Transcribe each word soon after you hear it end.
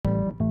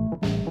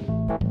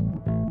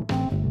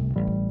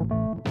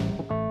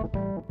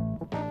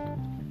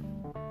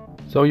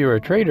So you're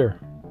a trader?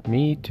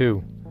 Me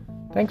too.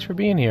 Thanks for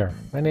being here.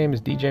 My name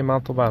is DJ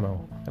Montalbano,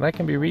 and I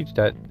can be reached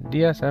at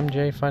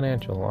DSMJ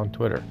Financial on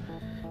Twitter.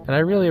 And I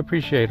really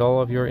appreciate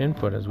all of your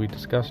input as we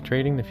discuss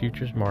trading the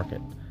futures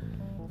market.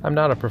 I'm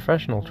not a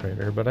professional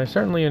trader, but I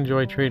certainly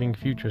enjoy trading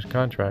futures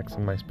contracts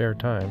in my spare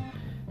time,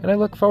 and I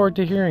look forward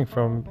to hearing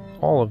from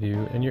all of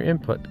you and your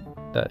input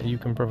that you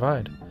can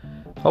provide.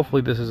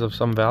 Hopefully this is of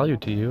some value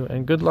to you,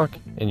 and good luck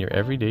in your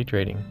everyday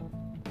trading.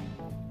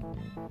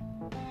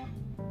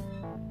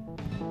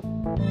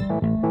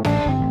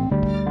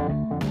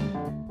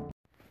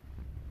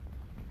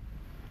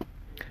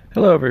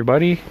 Hello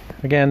everybody,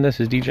 again this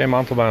is DJ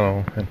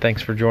Montalbano, and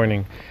thanks for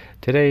joining.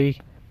 Today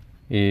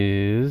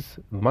is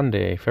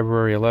Monday,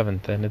 February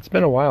 11th, and it's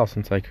been a while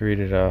since I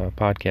created a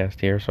podcast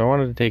here, so I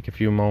wanted to take a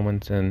few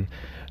moments and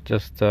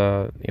just,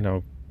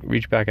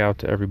 reach back out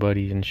to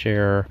everybody and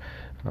share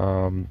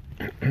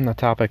a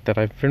topic that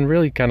I've been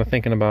really kind of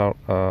thinking about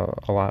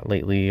a lot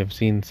lately. I've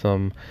seen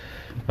some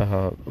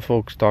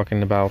folks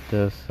talking about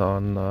this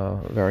on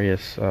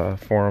various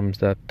forums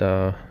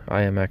that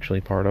I am actually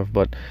part of,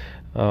 but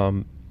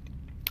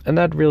and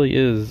that really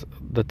is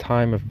the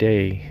time of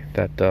day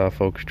that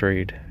folks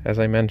trade. As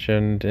I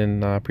mentioned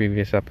in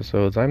previous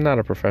episodes, I'm not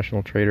a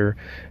professional trader.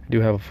 I do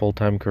have a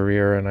full-time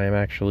career, and I am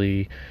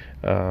actually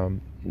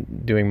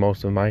doing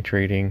most of my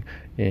trading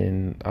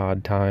in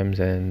odd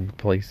times and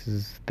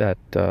places that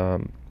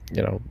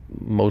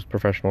most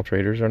professional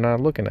traders are not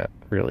looking at,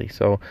 really.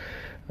 So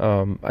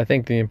I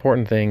think the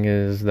important thing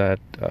is that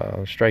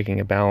striking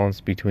a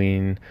balance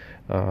between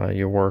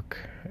your work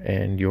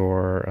and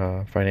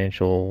your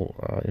financial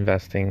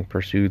investing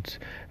pursuits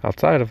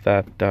outside of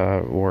that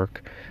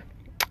work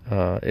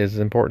is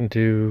important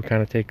to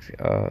kind of take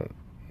a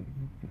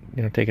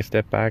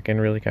step back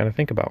and really kind of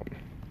think about.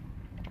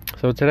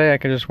 So today I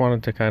just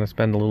wanted to kind of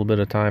spend a little bit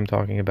of time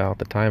talking about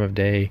the time of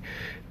day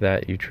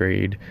that you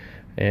trade.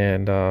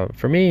 And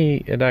for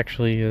me, it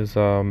actually is,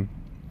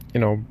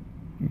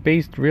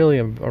 based really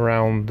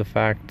around the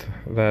fact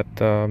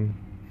that,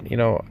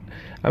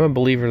 I'm a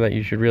believer that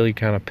you should really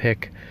kind of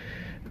pick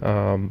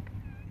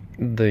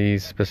the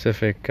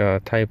specific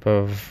type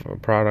of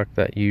product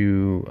that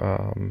you,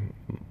 are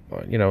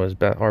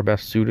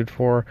best suited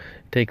for.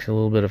 It takes a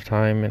little bit of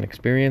time and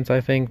experience,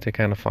 I think, to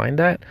kind of find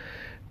that.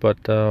 But,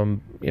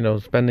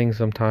 spending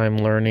some time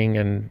learning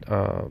and,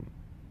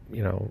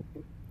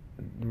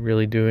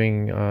 really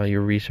doing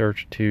your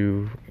research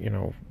to,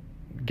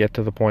 get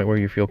to the point where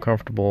you feel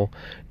comfortable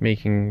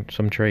making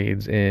some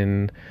trades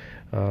in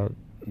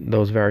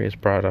those various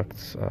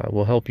products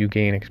will help you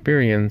gain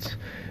experience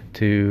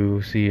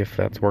to see if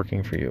that's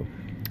working for you.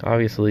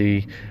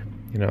 Obviously,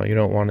 you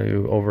don't want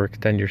to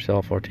overextend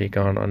yourself or take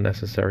on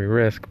unnecessary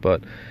risk,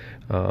 but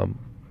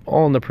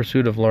all in the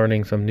pursuit of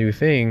learning some new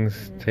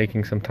things,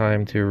 taking some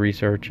time to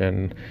research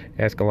and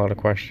ask a lot of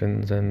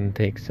questions and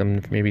take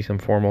maybe some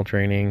formal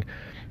training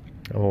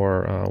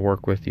or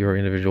work with your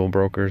individual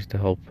brokers to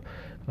help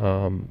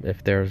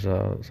if there's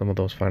some of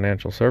those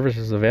financial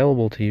services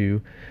available to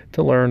you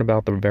to learn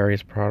about the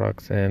various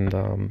products and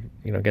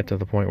get to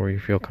the point where you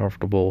feel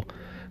comfortable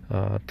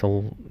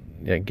to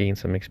gain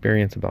some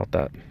experience about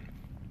that.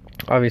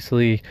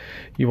 Obviously,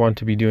 you want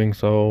to be doing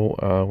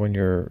so when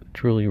you're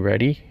truly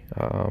ready.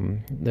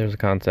 There's a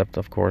concept,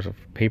 of course, of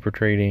paper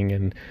trading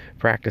and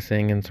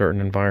practicing in certain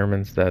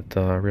environments that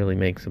really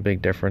makes a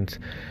big difference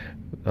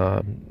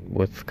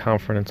with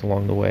confidence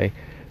along the way.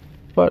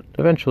 But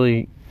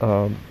eventually,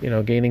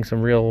 gaining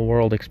some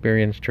real-world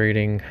experience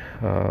trading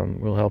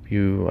will help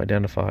you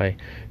identify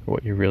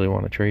what you really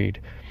want to trade.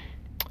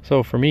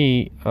 So for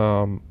me,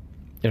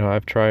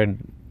 I've tried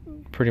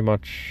pretty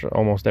much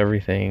almost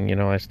everything.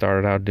 I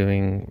started out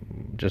doing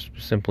just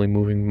simply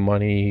moving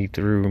money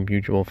through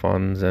mutual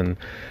funds and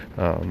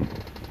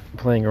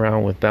playing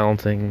around with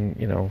balancing,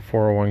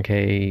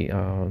 401k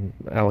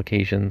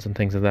allocations and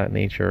things of that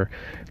nature,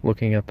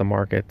 looking at the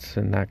markets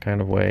in that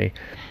kind of way,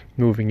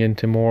 moving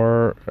into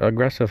more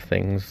aggressive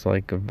things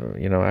like,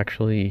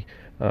 actually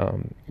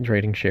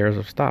trading shares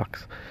of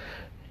stocks.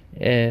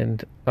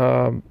 And,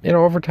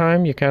 over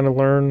time you kind of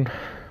learn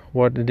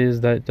what it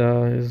is that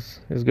is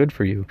good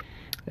for you.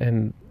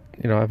 And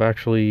I've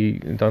actually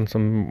done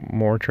some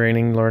more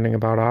training learning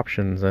about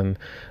options and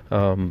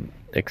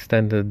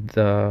extended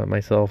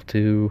myself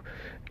to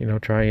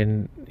try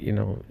and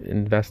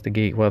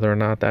investigate whether or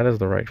not that is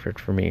the right fit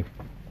for me.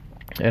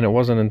 And it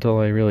wasn't until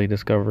I really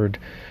discovered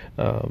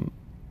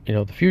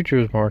the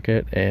futures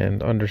market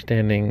and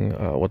understanding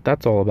what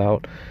that's all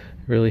about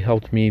really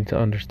helped me to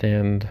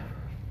understand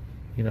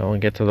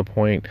and get to the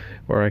point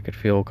where I could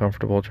feel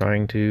comfortable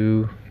trying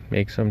to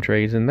make some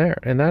trades in that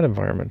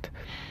environment.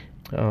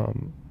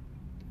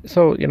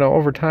 So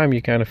over time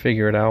you kind of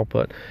figure it out,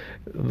 but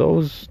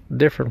those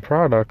different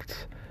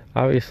products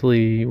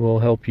obviously will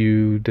help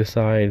you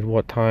decide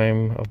what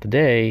time of the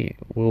day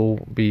will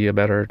be a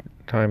better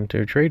time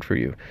to trade for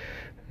you.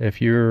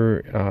 If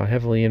you're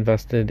heavily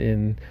invested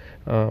in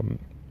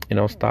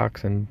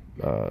stocks and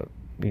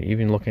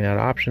even looking at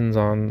options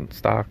on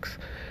stocks,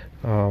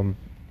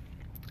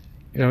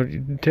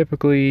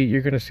 typically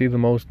you're going to see the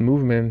most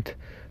movement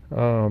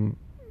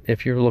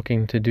if you're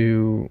looking to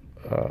do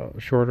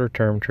shorter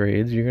term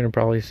trades. You're going to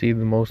probably see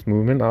the most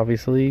movement,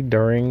 obviously,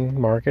 during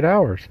market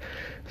hours.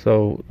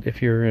 So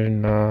if you're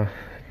in the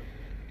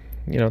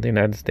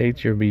United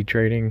States, you'll be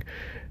trading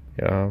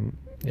the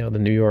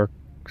New York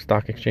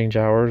Stock Exchange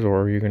hours,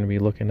 or you're going to be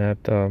looking at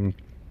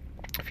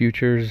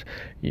futures.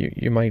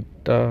 You might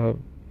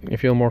you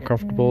feel more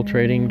comfortable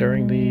trading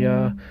during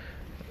the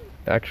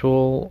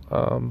actual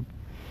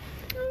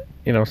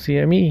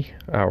CME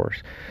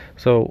hours.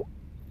 So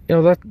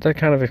that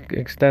kind of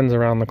extends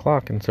around the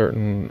clock in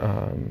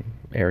certain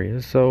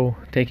areas. So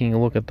taking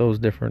a look at those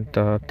different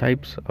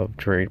types of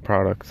trade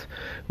products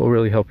will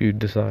really help you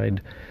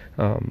decide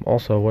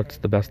also what's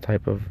the best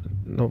time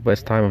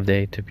of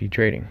day to be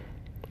trading.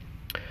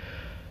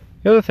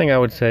 The other thing I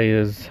would say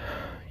is,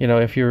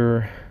 if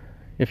you're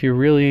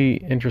really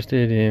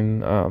interested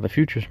in the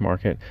futures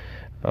market,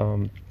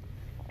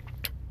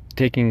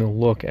 taking a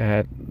look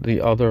at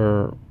the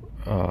other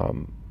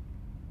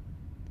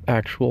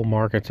actual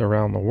markets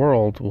around the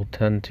world will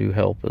tend to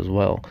help as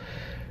well.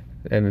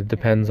 And it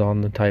depends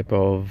on the type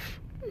of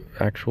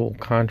actual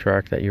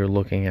contract that you're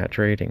looking at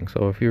trading.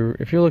 So if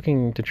you're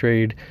looking to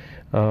trade,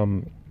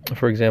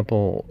 for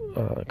example,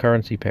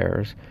 currency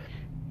pairs,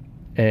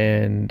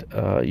 and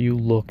you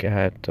look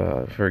at,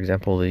 for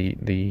example,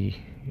 the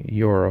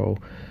euro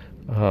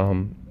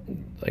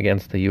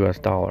against the US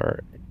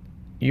dollar,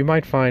 you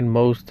might find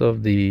most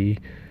of the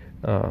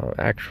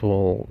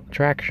actual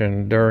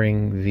traction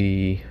during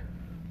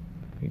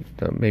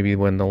maybe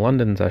when the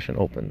London session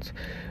opens.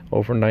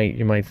 Overnight,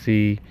 you might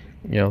see,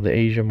 the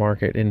Asia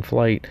market in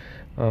flight,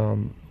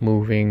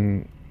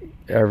 moving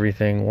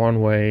everything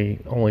one way,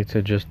 only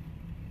to just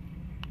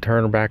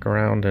turn back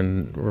around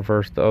and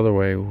reverse the other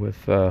way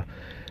with, a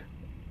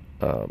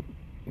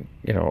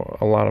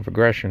lot of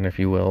aggression, if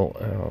you will,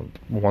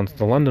 once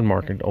the London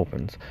market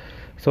opens.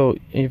 So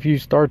if you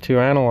start to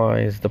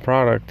analyze the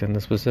product and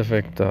the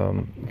specific,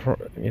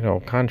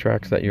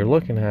 contracts that you're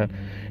looking at,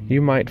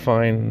 you might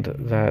find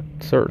that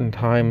certain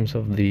times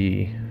of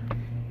the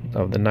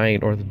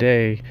night or the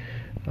day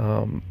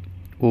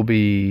will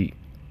be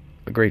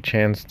a great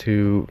chance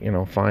to,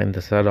 find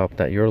the setup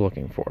that you're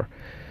looking for.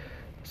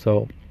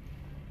 So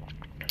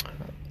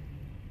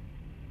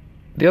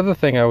the other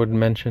thing I would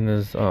mention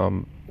is,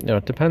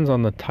 it depends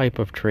on the type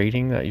of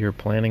trading that you're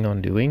planning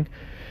on doing.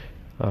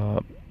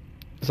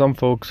 Some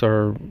folks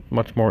are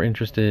much more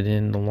interested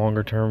in the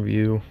longer term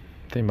view.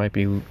 They might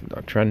be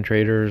trend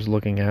traders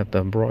looking at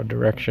the broad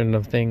direction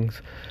of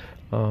things,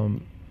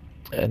 and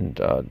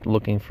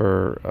looking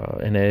for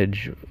an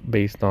edge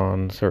based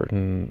on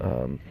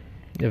certain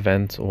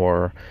events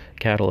or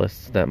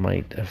catalysts that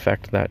might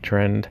affect that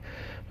trend.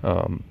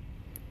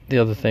 The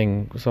other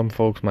thing, some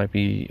folks might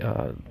be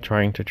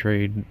trying to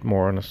trade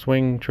more on a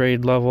swing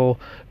trade level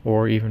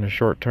or even a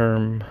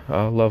short-term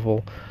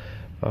level.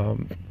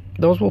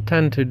 Those will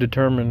tend to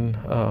determine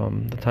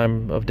the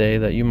time of day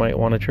that you might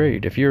want to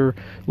trade. If you're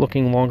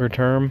looking longer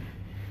term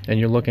and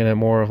you're looking at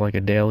more of like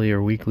a daily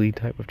or weekly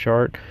type of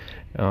chart,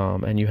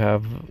 and you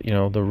have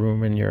the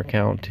room in your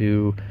account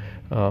to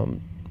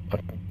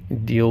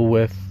deal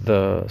with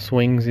the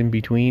swings in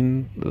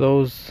between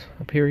those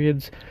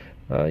periods,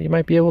 you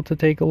might be able to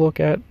take a look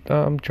at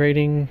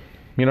trading,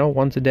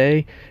 once a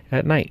day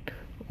at night,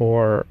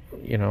 or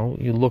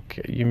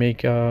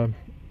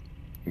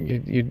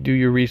you do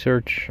your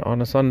research on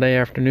a Sunday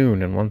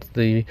afternoon, and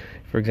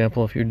for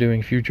example, if you're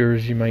doing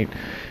futures, you might,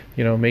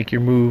 make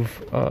your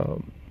move,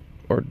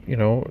 or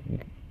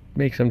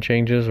make some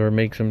changes or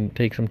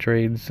take some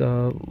trades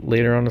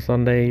later on a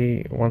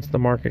Sunday once the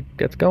market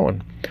gets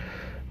going.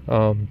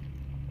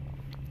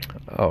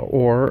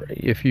 Or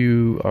if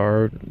you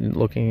are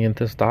looking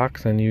into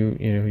stocks and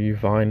you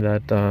find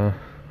that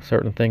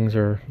certain things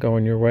are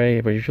going your way,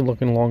 but you're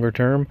looking longer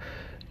term,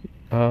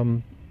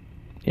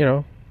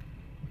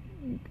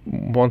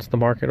 once the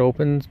market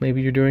opens,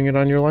 maybe you're doing it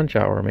on your lunch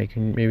hour.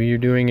 Maybe you're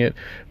doing it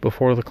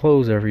before the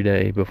close every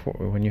day,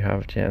 when you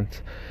have a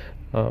chance.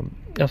 So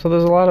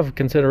there's a lot of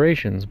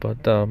considerations, but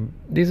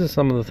these are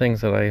some of the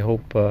things that I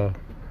hope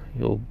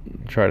you'll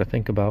try to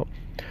think about.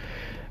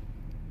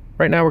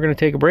 Right now we're going to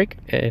take a break,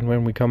 and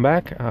when we come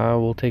back,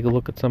 we'll take a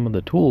look at some of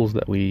the tools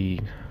that we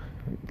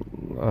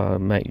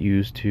might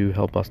use to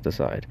help us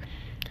decide.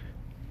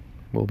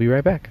 We'll be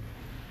right back.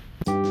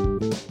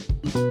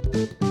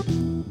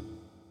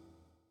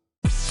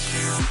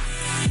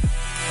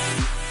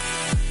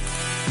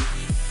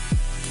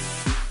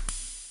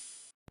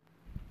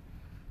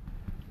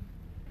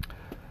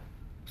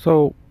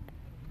 So,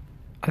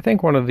 I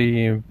think one of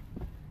the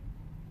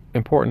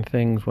important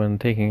things when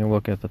taking a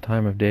look at the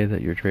time of day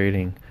that you're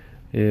trading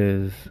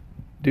is,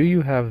 do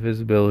you have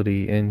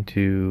visibility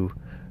into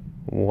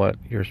what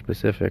your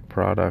specific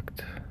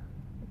product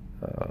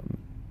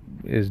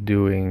is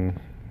doing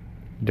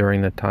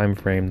during the time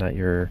frame that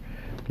you're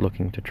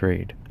looking to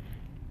trade?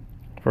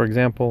 For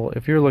example,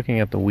 if you're looking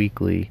at the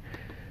weekly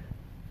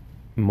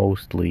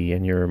mostly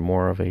and you're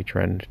more of a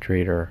trend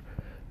trader,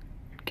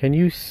 can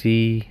you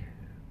see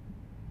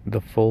the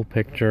full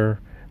picture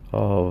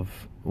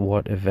of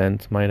what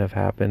events might have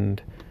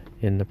happened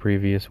in the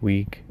previous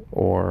week,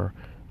 or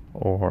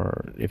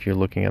if you're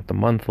looking at the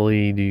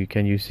monthly,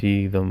 can you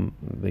see the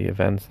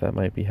events that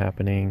might be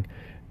happening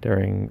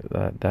during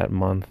that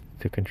month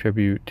to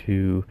contribute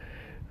to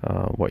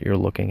what you're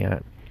looking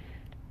at?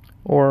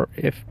 Or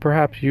if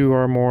perhaps you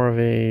are more of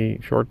a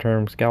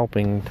short-term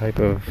scalping type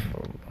of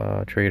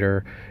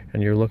trader,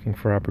 and you're looking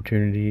for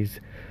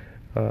opportunities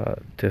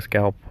to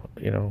scalp,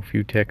 a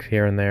few ticks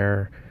here and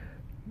there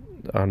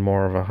on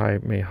more of a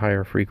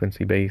higher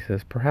frequency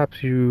basis,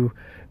 perhaps you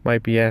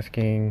might be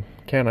asking,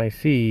 can I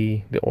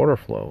see the order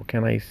flow?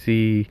 Can I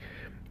see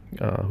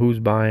who's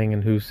buying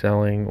and who's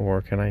selling?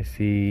 Or can I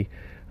see,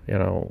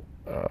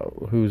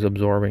 who's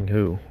absorbing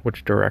who?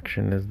 Which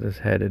direction is this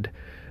headed?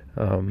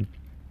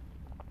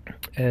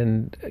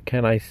 And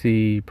can I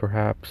see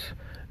perhaps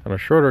on a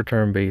shorter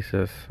term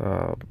basis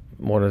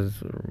what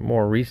has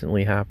more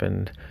recently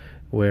happened,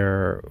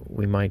 where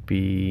we might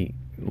be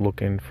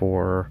looking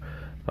for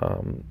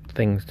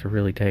things to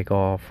really take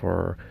off,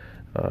 or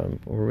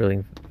we're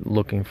really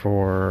looking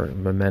for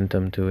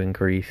momentum to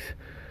increase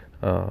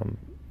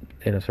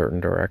in a certain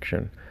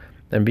direction,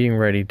 and being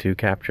ready to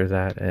capture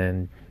that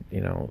and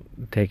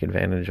take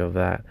advantage of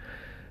that.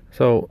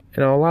 So,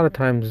 a lot of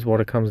times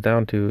what it comes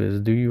down to is,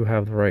 do you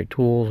have the right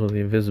tools or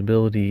the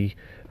visibility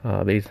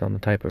based on the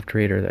type of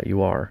trader that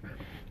you are?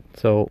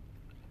 So,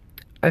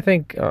 I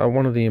think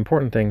one of the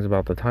important things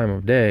about the time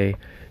of day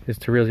is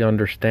to really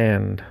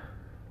understand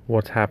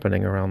what's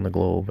happening around the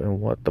globe, and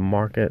what the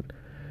market,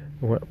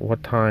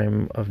 what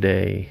time of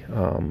day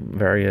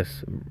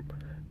various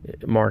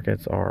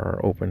markets are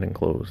open and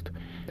closed.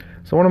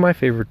 So one of my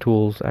favorite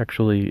tools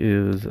actually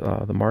is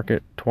the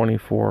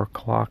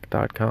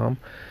market24clock.com.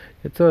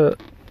 It's a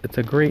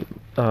great,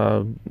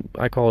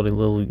 I call it a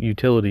little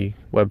utility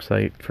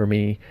website for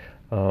me.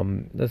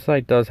 The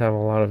site does have a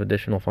lot of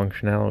additional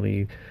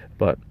functionality,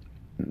 but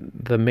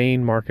the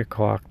main market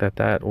clock that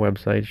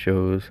website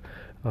shows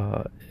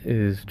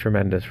is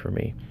tremendous for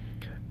me.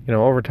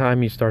 Over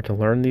time you start to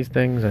learn these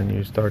things, and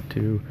you start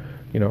to,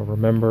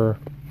 remember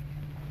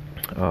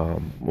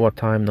what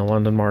time the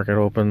London market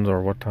opens,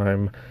 or what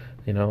time,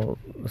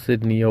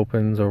 Sydney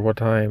opens, or what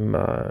time,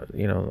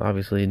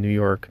 obviously New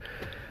York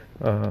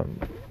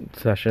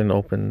session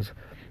opens.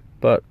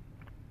 But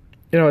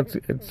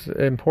it's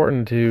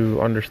important to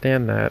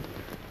understand that,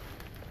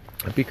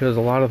 because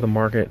a lot of the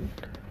market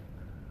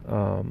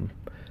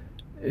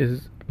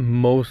is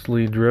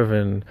mostly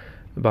driven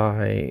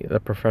by the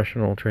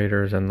professional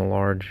traders and the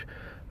large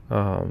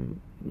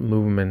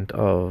movement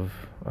of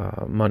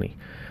money.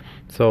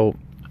 So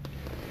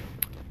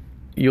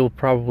you'll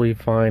probably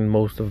find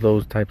most of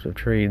those types of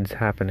trades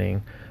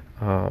happening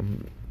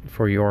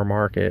for your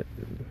market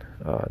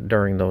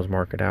during those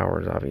market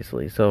hours,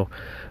 obviously. So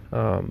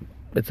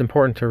it's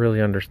important to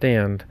really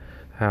understand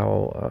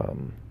how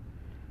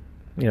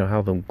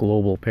how the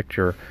global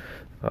picture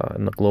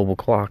and the global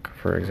clock,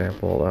 for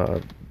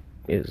example,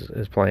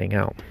 is playing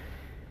out.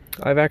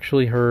 I've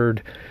actually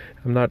heard,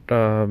 I'm not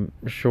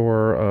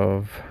sure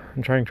of,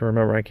 I'm trying to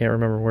remember, I can't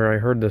remember where I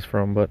heard this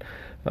from, but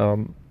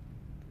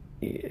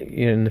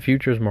in the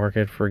futures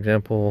market, for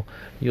example,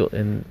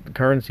 in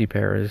currency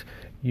pairs,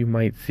 you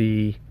might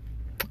see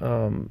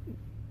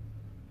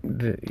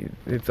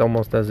it's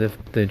almost as if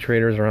the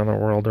traders around the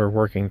world are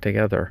working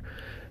together,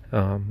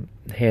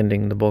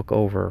 handing the book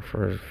over.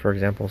 For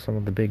example, some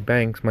of the big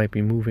banks might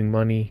be moving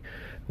money,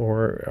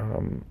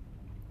 or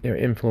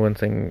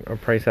influencing a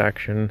price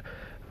action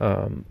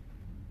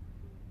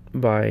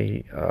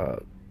by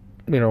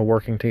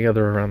working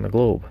together around the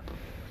globe.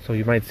 So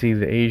you might see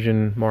the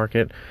Asian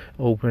market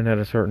open at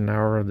a certain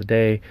hour of the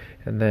day,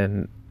 and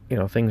then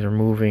things are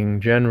moving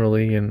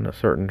generally in a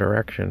certain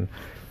direction,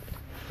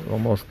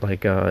 almost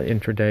like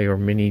intraday or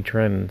mini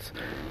trends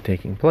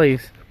taking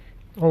place,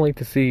 only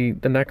to see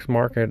the next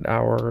market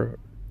hour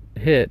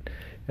hit,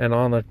 and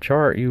on the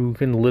chart you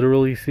can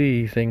literally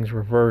see things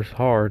reverse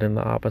hard in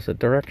the opposite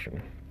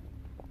direction,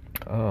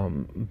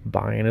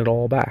 buying it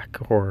all back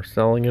or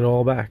selling it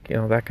all back,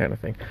 that kind of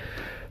thing.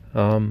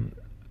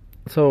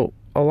 So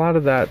a lot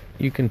of that,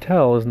 you can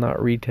tell, is not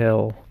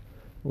retail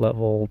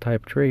level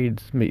type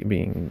trades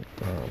being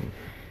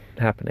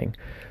happening.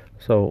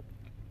 So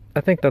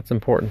I think that's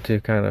important to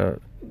kind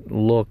of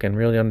look and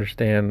really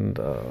understand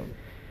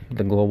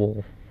the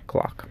global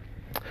clock.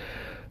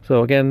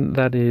 So again,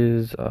 that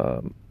is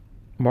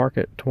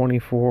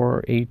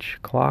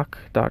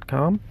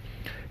market24hclock.com,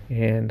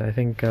 and I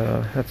think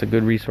that's a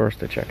good resource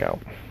to check out.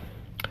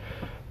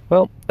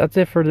 Well, that's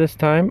it for this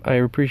time. I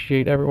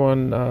appreciate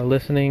everyone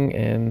listening,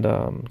 and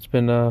it's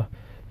been a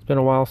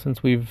while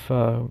since we've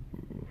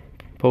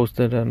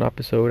posted an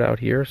episode out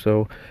here,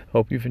 so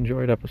hope you've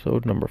enjoyed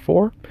episode number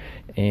 4.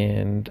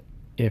 And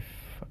if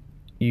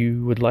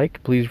you would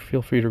like, please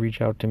feel free to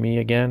reach out to me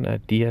again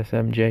at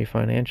DSMJ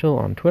Financial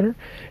on Twitter,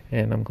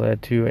 and I'm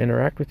glad to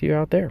interact with you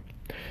out there.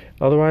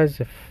 Otherwise,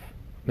 if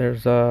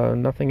there's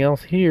nothing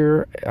else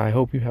here, I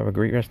hope you have a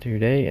great rest of your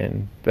day,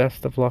 and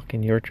best of luck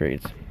in your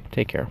trades.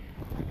 Take care.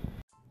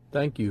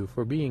 Thank you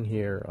for being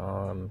here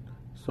on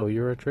So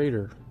you're a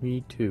trader.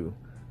 Me too.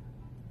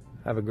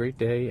 Have a great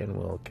day, and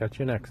we'll catch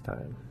you next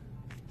time.